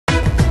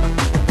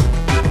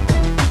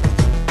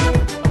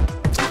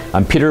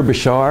I'm Peter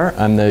Beshar.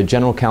 I'm the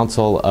general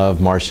counsel of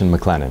Marsh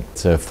McLennan.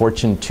 It's a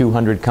Fortune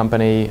 200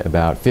 company,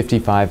 about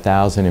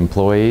 55,000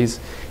 employees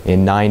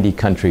in 90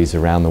 countries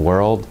around the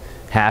world,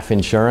 half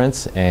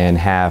insurance and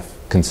half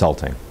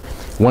consulting.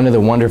 One of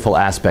the wonderful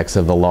aspects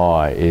of the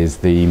law is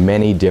the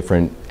many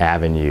different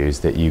avenues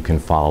that you can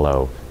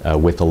follow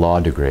with a law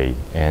degree.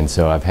 And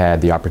so I've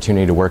had the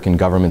opportunity to work in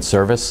government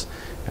service.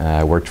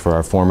 I worked for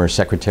our former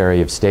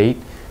Secretary of State,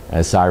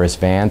 Cyrus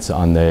Vance,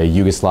 on the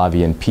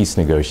Yugoslavian peace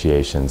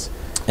negotiations.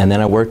 And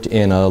then I worked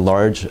in a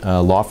large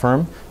law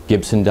firm,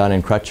 Gibson,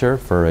 Dunn & Crutcher,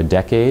 for a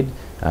decade,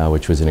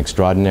 which was an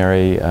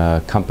extraordinary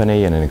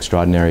company and an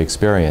extraordinary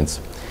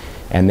experience.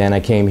 And then I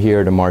came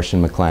here to Marsh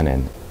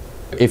McLennan.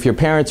 If your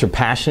parents are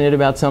passionate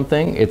about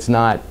something, it's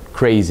not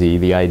crazy,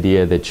 the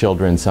idea that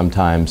children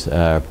sometimes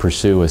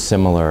pursue a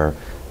similar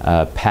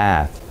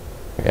path.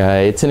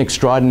 It's an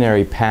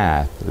extraordinary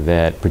path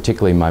that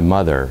particularly my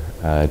mother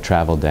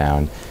traveled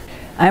down.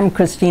 I'm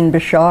Christine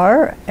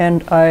Beshar,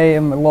 and I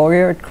am a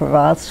lawyer at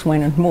Cravath,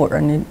 Swaine Moore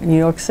in New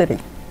York City.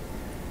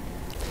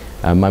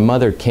 My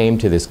mother came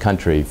to this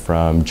country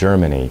from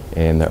Germany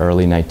in the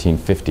early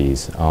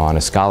 1950s on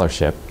a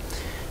scholarship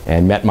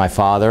and met my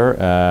father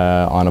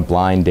on a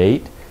blind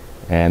date,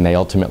 and they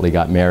ultimately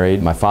got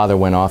married. My father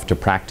went off to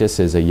practice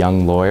as a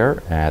young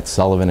lawyer at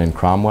Sullivan and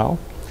Cromwell,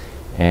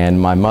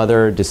 and my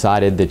mother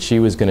decided that she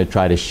was going to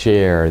try to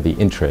share the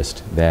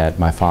interest that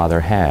my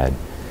father had.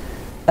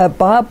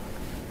 Bob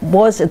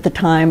was at the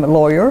time a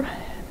lawyer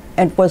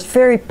and was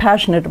very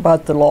passionate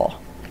about the law.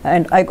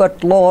 And I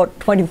got law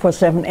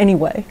 24/7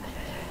 anyway.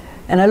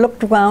 And I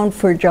looked around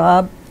for a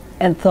job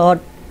and thought,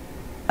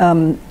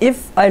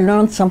 if I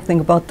learned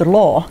something about the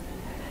law,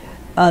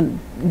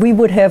 we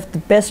would have the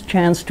best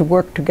chance to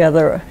work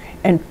together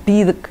and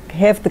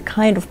have the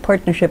kind of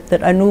partnership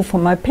that I knew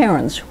from my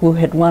parents, who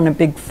had run a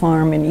big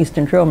farm in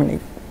Eastern Germany.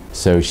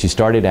 So she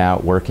started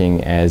out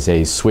working as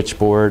a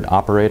switchboard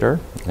operator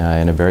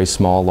in a very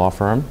small law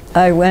firm.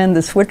 I ran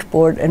the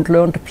switchboard and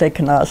learned to play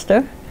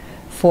canasta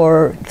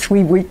for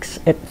 3 weeks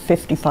at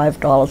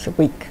 $55 a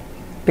week.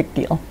 Big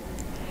deal.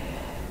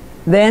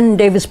 Then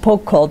Davis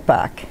Polk called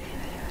back,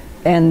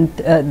 and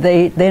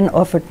they then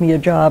offered me a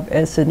job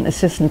as an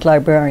assistant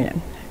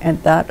librarian,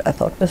 and that I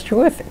thought was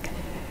terrific.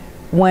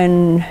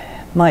 When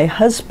my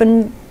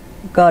husband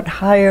got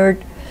hired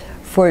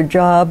for a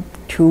job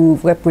to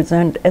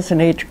represent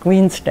S&H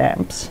green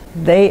stamps,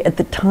 they at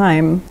the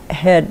time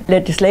had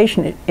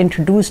legislation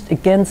introduced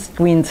against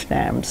green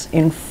stamps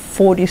in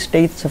 40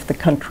 states of the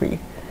country,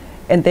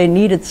 and they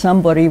needed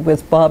somebody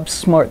with Bob's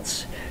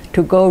smarts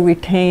to go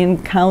retain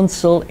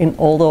counsel in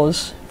all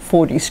those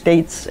 40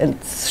 states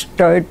and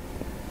start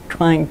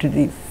trying to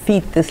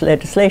defeat this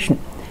legislation.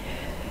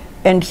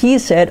 And he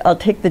said, "I'll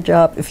take the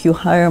job if you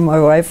hire my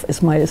wife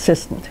as my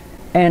assistant."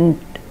 And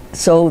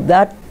so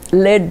that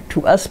led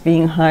to us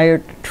being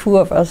hired, 2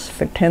 of us,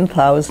 for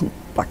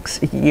 $10,000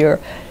 a year.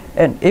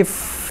 And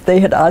if they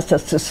had asked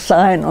us to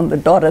sign on the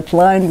dotted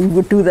line, we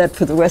would do that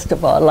for the rest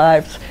of our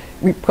lives.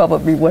 We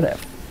probably would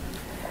have.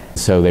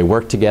 So they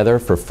worked together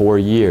for 4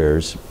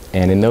 years,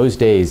 and in those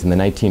days, in the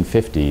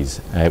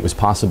 1950s, it was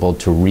possible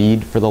to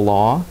read for the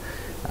law,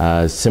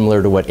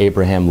 similar to what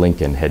Abraham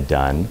Lincoln had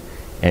done,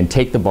 and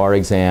take the bar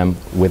exam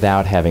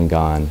without having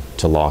gone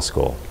to law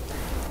school.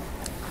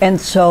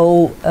 And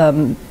so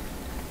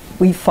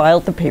we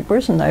filed the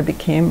papers, and I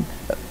became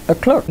a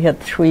clerk. We had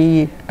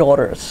 3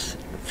 daughters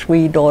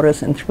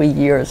in 3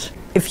 years.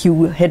 If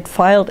you had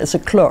filed as a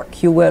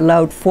clerk, you were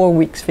allowed 4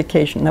 weeks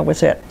vacation, that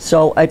was it.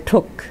 So I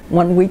took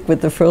 1 week with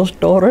the first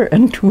daughter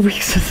and 2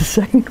 weeks with the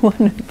second one,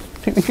 and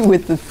 3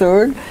 with the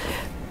third.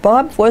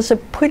 Bob was a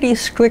pretty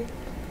strict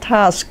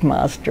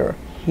taskmaster.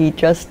 He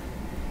just,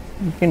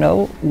 you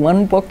know,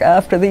 one book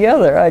after the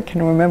other. I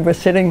can remember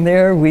sitting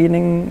there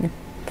reading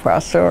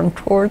Prosser on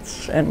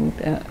torts and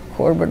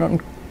Corbett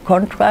on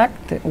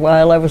contract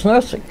while I was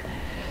nursing.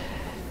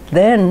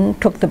 Then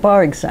took the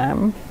bar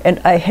exam, and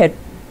I had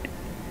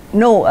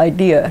no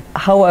idea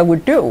how I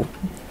would do.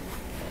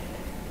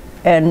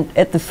 And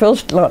at the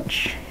first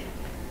lunch,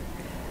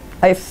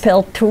 I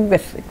felt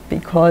terrific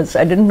because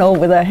I didn't know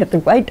whether I had the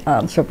right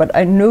answer, but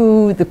I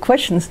knew the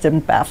questions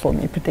didn't baffle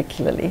me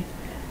particularly.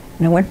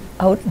 And I went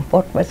out and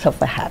bought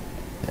myself a hat.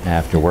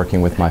 After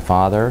working with my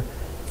father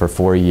for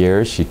 4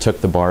 years, she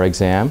took the bar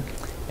exam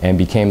and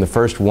became the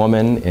first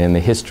woman in the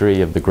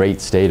history of the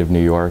great state of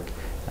New York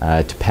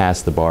to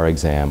pass the bar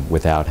exam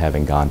without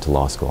having gone to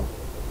law school.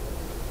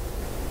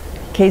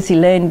 Casey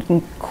Lane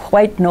didn't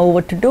quite know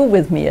what to do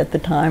with me at the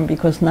time,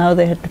 because now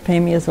they had to pay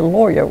me as a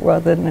lawyer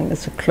rather than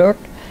as a clerk.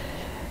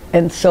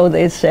 And so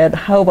they said,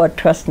 "How about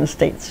trust and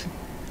estates?"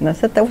 And I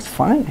said that was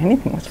fine,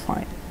 anything was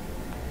fine.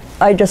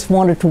 I just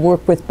wanted to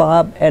work with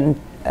Bob and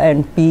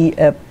be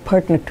a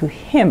partner to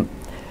him.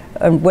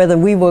 And whether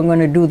we were going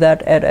to do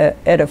that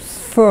at a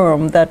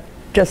firm, that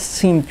just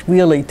seemed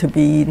really to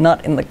be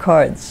not in the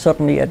cards,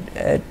 certainly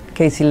at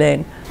Casey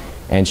Lane.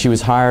 And she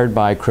was hired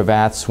by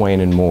Cravath,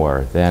 Swaine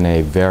Moore, then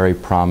a very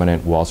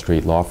prominent Wall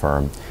Street law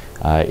firm,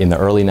 in the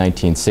early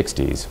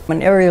 1960s.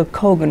 And Ariel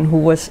Cogan, who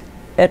was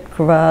at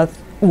Cravath,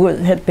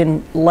 had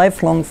been a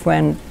lifelong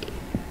friend,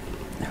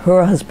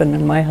 her husband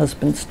and my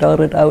husband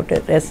started out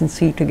at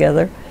S&C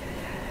together.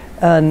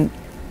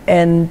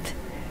 And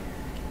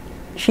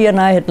she and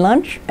I had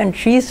lunch, and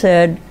she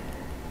said,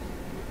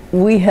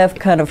 we have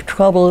kind of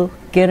trouble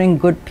getting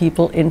good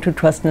people into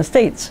trust and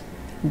estates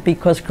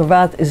because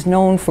Cravath is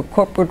known for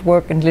corporate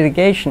work and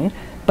litigation,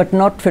 but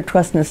not for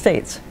trust and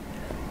estates.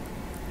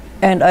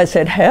 And I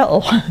said,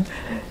 hell,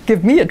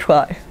 give me a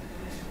try.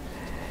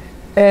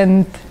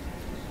 And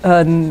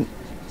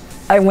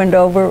I went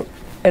over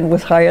and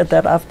was hired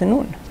that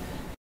afternoon.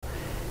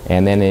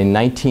 And then in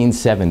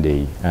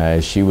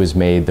 1970, she was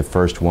made the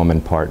first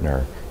woman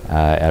partner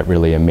at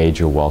really a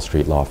major Wall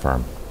Street law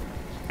firm.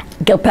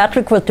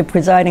 Gilpatrick was the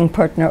presiding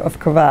partner of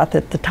Cravath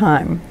at the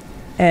time,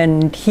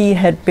 and he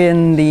had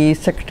been the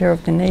Secretary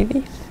of the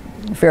Navy.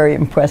 Very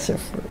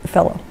impressive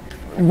fellow.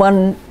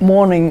 One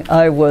morning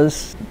I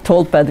was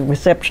told by the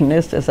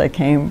receptionist as I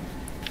came,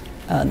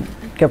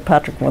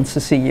 Gilpatrick wants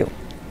to see you.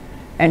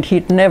 And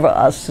he'd never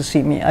asked to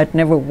see me. I'd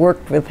never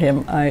worked with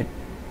him. I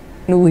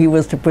knew he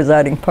was the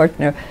presiding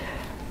partner.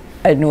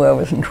 I knew I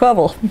was in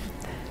trouble.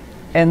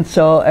 And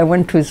so I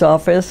went to his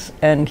office,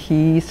 and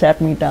he sat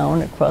me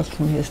down across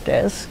from his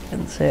desk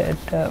and said,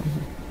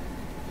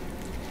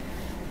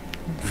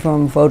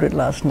 "Firm voted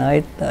last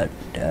night that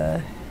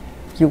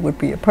you would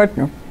be a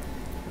partner."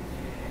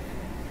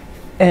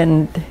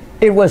 And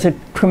it was a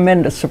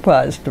tremendous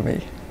surprise to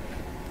me.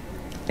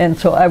 And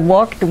so I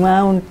walked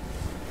around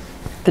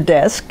the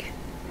desk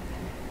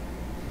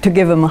to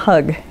give him a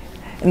hug.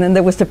 And then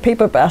there was the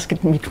paper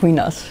basket in between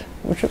us,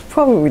 which was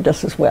probably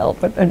just as well,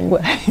 but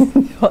anyway,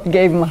 I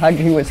gave him a hug.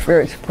 He was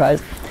very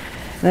surprised.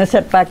 And I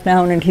sat back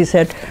down, and he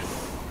said,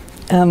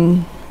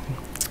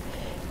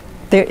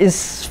 there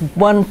is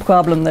one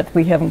problem that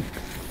we haven't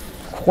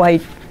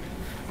quite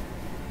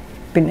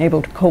been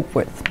able to cope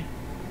with.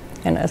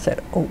 And I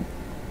said, oh,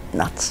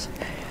 nuts.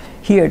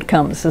 Here it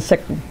comes, the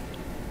second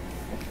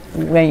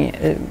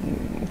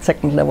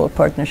level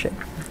partnership.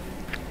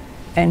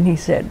 And he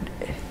said,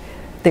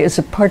 there's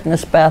a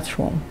partner's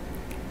bathroom.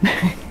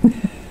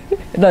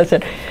 And I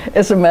said,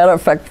 as a matter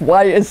of fact,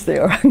 why is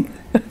there?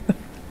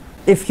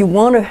 If you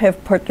want to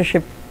have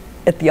partnership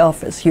at the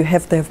office, you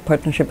have to have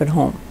partnership at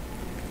home.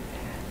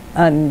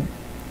 And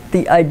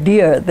the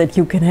idea that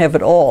you can have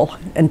it all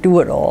and do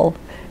it all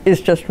is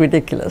just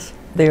ridiculous.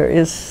 There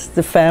is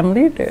the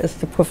family, there is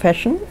the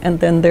profession, and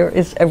then there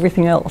is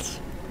everything else.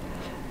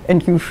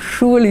 And you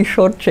surely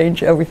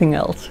shortchange everything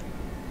else.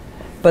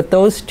 But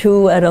those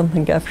two, I don't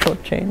think I've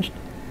shortchanged.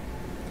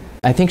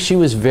 I think she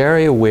was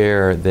very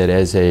aware that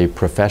as a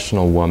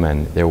professional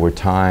woman, there were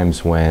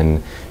times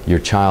when your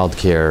child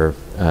care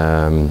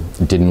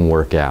didn't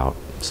work out.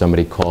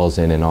 Somebody calls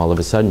in, and all of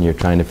a sudden you're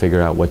trying to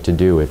figure out what to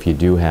do if you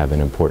do have an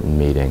important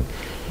meeting.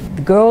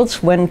 The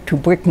girls went to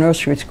brick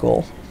nursery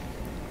school,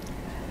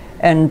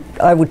 and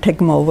I would take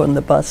them over on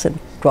the bus and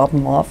drop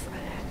them off,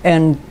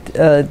 and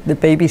the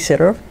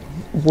babysitter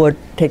would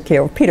take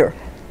care of Peter.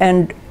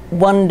 And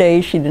one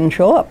day she didn't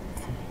show up,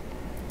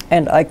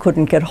 and I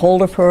couldn't get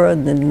hold of her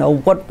and didn't know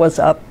what was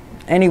up.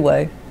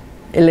 Anyway,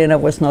 Elena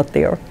was not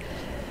there.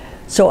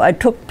 So I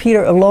took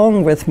Peter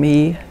along with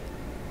me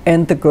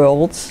and the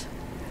girls,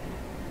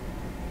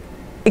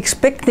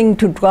 expecting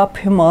to drop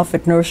him off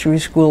at nursery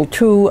school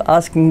too,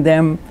 asking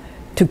them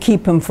to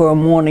keep him for a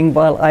morning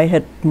while I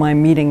had my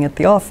meeting at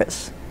the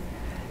office.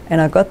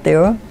 And I got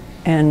there,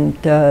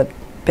 and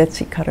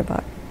Betsy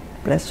Cravath,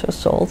 bless her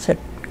soul, said,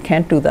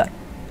 can't do that.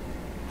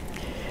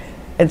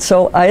 And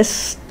so I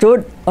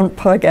stood on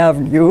Park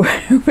Avenue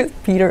with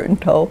Peter in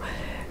tow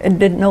and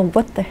didn't know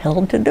what the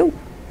hell to do.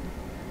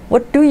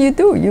 What do?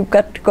 You've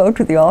got to go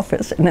to the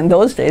office. And in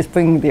those days,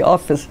 bringing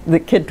the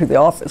kid to the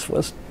office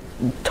was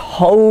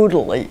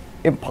totally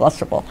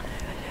impossible.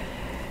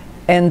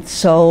 And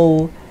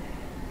so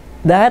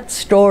that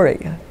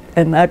story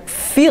and that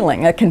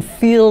feeling, I can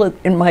feel it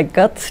in my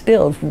gut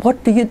still.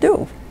 What do you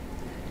do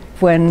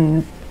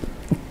when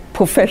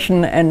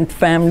profession and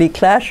family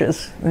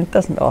clashes? It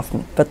doesn't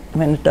often, but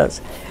when it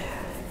does.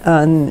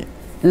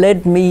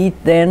 Led me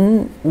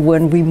then,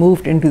 when we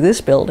moved into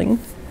this building,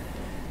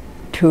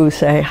 to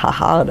say,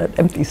 haha, that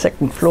empty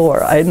second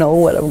floor, I know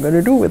what I'm going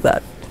to do with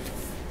that.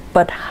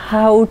 But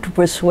how to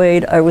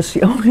persuade, I was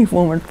the only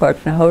woman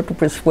partner, how to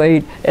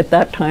persuade, at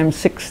that time,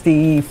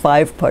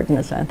 65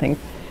 partners, I think,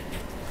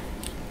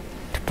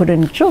 to put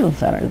in a children's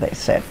center, they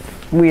said.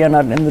 We are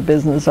not in the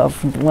business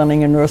of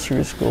running a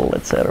nursery school,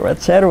 et cetera, et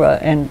cetera.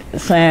 And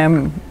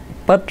Sam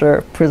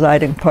Butler,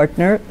 presiding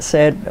partner,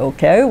 said,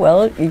 okay,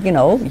 well, you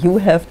know, you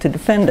have to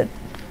defend it.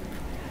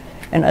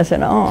 And I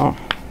said, oh,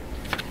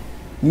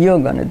 you're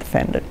going to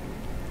defend it.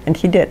 And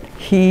he did.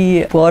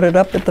 He brought it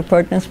up at the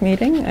partners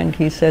meeting, and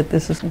he said,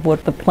 this is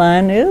what the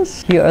plan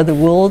is. Here are the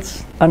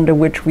rules under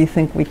which we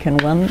think we can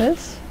run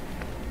this,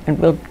 and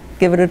we'll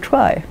give it a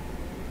try.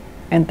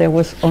 And there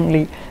was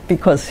only,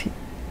 because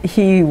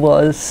he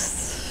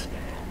was,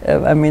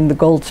 I mean, the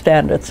gold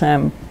standard.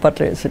 Sam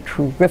Butler is a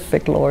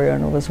terrific lawyer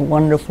and was a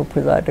wonderful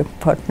presiding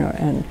partner,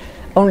 and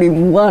only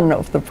one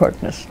of the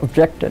partners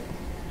objected.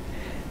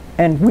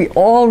 And we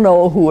all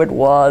know who it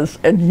was,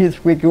 and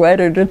he's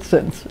regretted it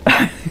since.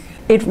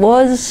 It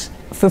was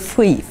for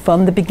free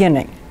from the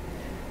beginning,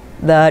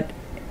 that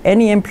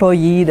any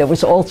employee, there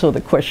was also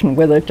the question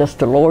whether just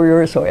the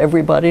lawyers or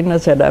everybody, and I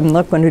said, I'm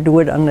not going to do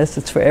it unless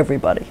it's for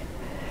everybody.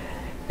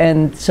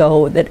 And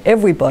so that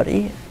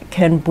everybody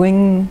can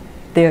bring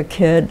their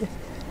kid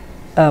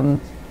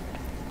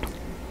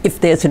if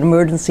there's an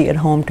emergency at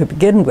home to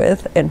begin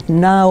with, and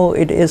now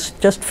it is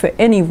just for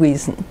any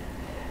reason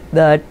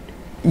that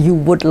you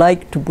would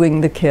like to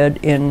bring the kid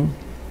in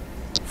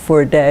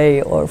for a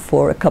day or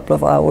for a couple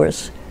of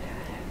hours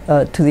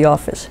to the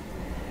office.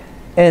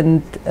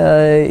 And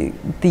the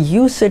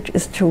usage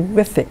is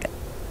terrific.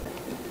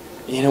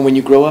 You know, when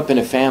you grow up in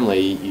a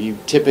family, you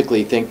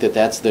typically think that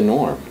that's the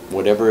norm.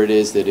 Whatever it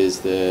is that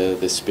is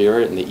the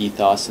spirit and the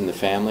ethos in the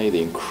family,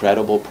 the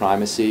incredible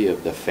primacy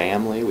of the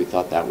family, we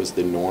thought that was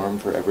the norm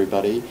for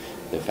everybody.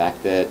 The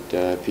fact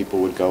that people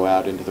would go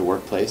out into the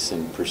workplace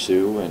and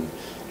pursue and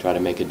try to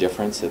make a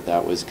difference,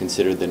 that was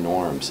considered the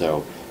norm.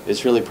 So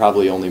it's really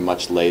probably only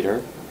much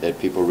later that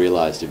people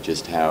realized of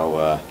just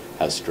how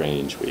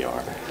strange we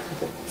are.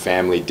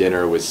 Family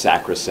dinner was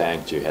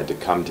sacrosanct. You had to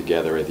come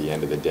together at the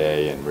end of the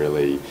day and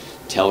really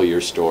tell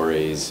your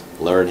stories,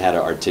 learn how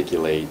to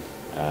articulate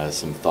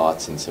some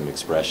thoughts and some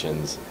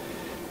expressions.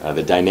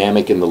 The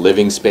dynamic in the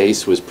living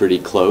space was pretty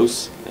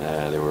close.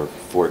 There were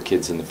 4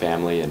 kids in the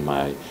family, and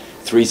my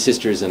 3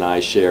 sisters and I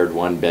shared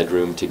one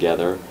bedroom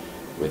together,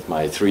 with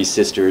my 3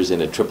 sisters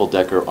in a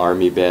triple-decker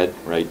army bed,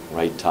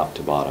 right top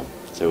to bottom.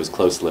 So it was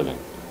close living.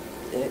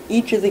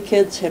 Each of the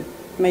kids had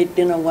made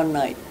dinner one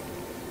night.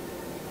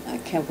 I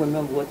can't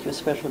remember what your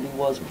specialty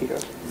was, Peter.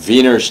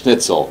 Wiener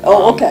Schnitzel.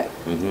 Oh, okay.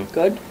 Mm-hmm.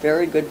 Good,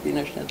 very good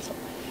Wiener Schnitzel.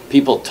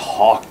 People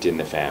talked in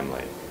the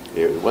family.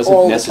 It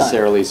wasn't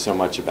necessarily so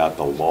much about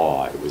the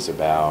law. It was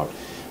about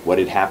what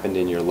had happened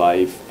in your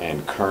life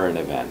and current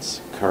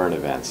events.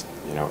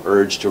 You know,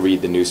 urge to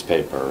read the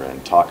newspaper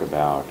and talk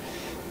about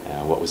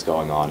what was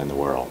going on in the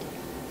world.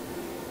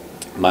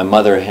 My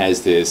mother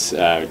has this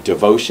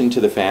devotion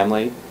to the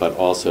family, but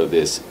also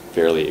this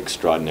fairly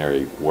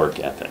extraordinary work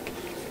ethic.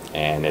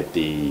 And at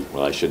the,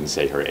 well, I shouldn't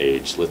say her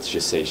age, let's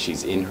just say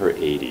she's in her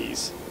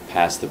 80s,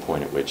 past the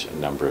point at which a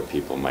number of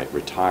people might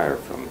retire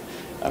from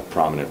a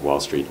prominent Wall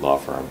Street law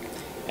firm.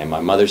 And my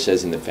mother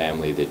says in the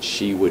family that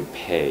she would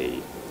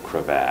pay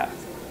Cravath,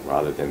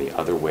 rather than the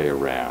other way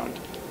around,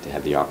 to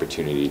have the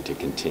opportunity to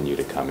continue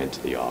to come into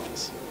the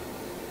office.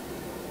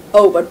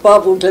 Oh, but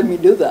Bob won't let me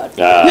do that.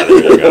 Ah,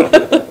 there you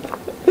go.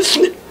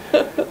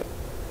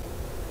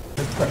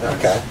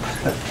 Okay.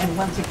 And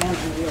once again,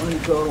 I'm the only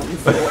girl on the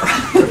floor.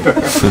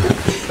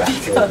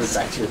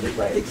 Back to the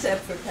right.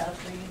 Except for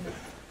Kathleen.